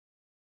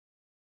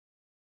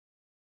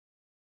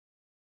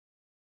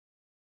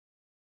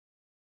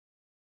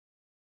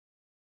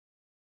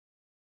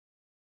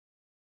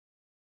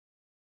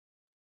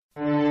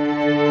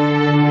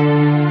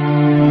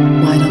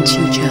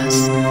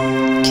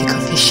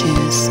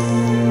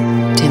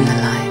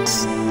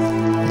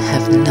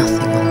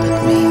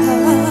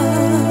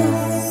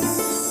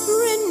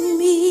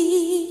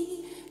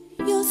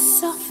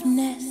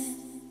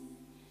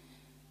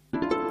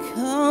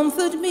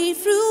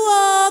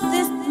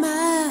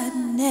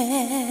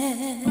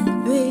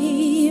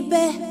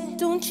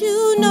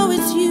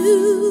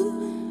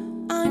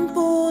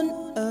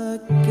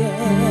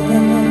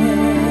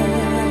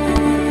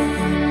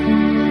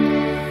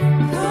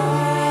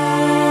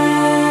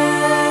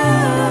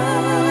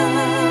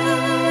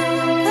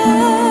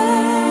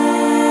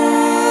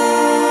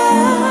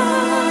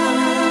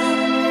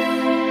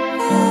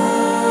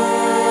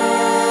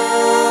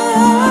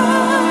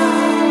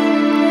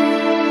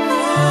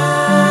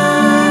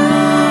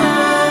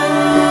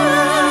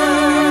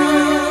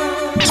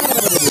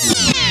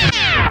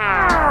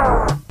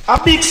A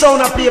big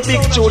sound, I play a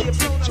big tune.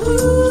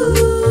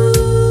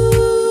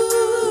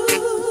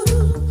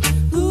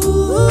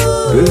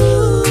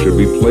 This should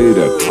be played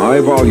at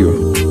high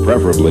volume,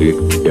 preferably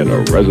in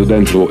a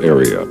residential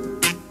area.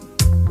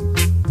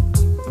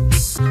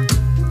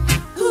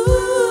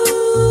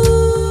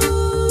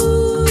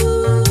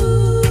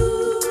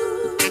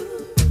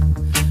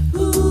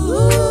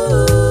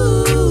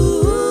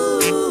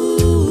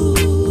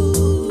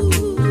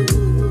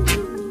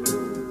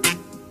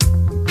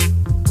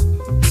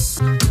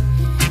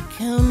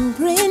 Come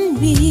bring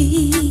me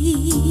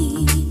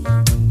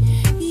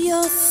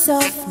your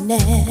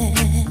softness.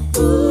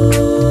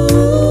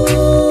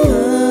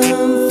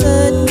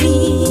 Comfort me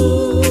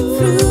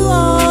through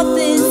all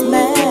this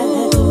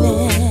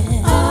madness.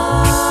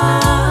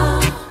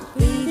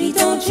 Baby,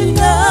 don't you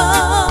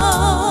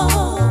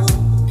know,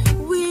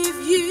 with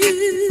you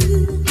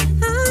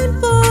I'm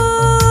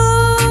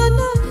born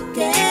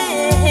again.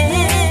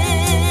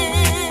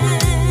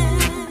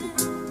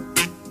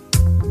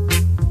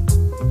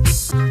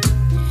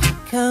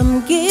 Come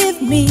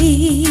give me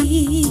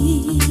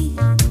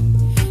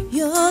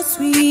your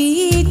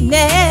sweetness.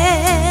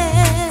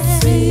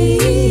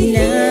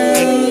 Now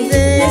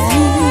there's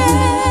you,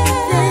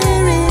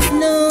 there is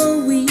no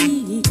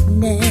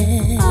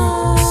weakness.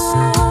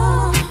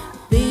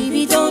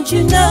 Baby, don't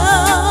you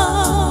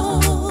know,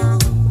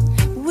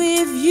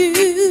 with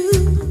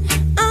you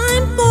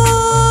I'm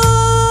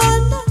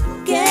born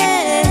again.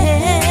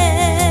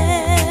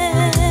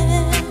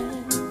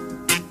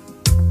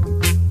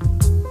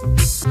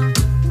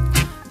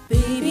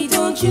 Baby,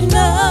 don't you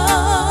know,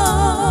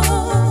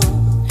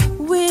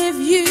 with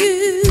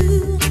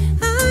you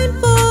I'm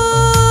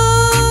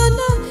born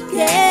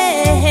again.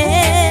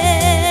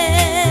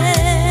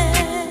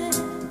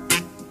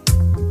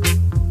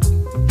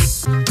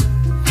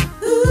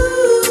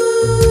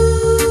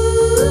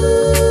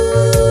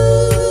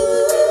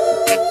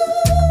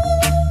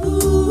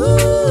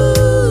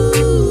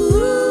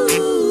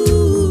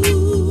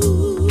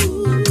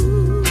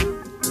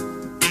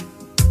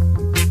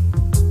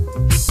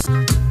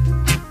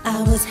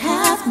 I was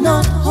half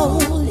not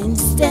whole in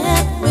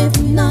step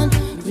with none,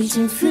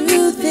 reaching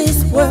through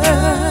this world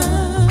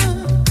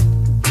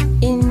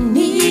in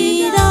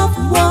need of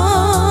one.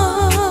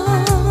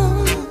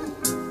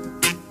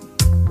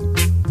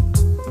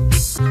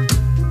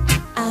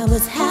 I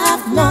was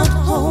half not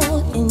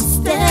whole in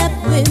step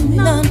with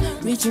none,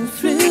 reaching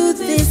through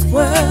this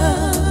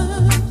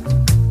world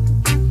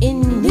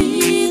in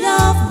need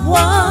of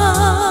one.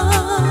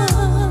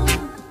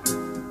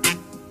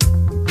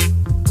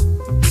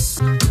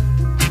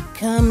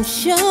 Come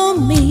show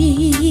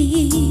me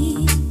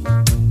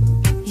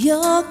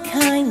your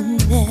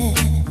kindness.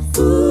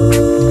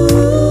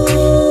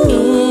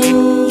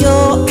 In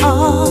your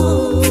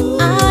arms,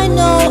 I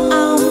know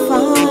I'll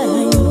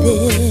find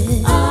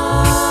this.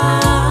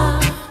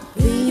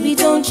 Baby,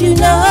 don't you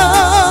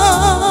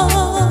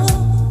know,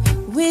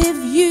 with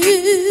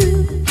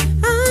you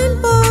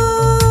I'm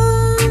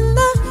born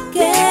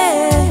again.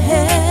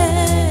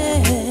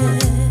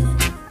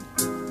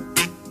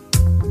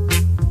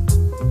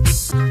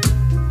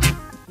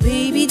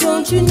 Baby,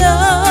 don't you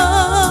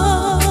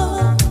know,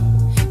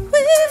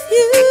 with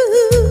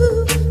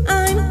you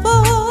I'm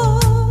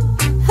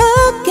born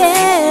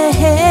again.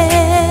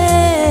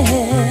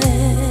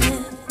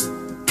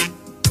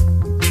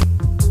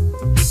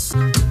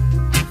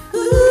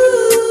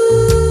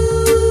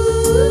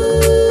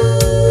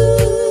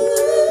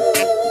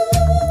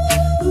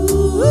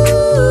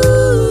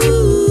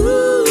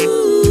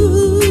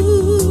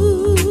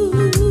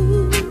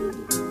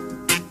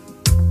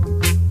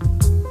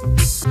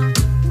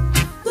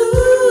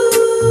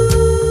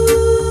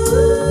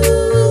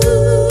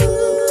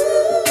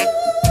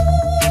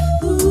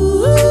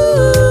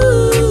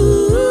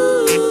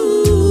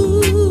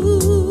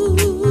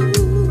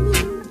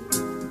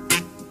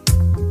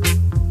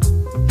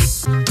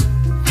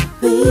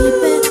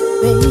 Baby,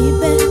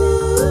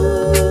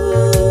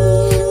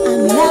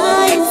 I'm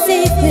lying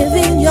safe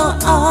within your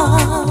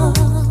arms.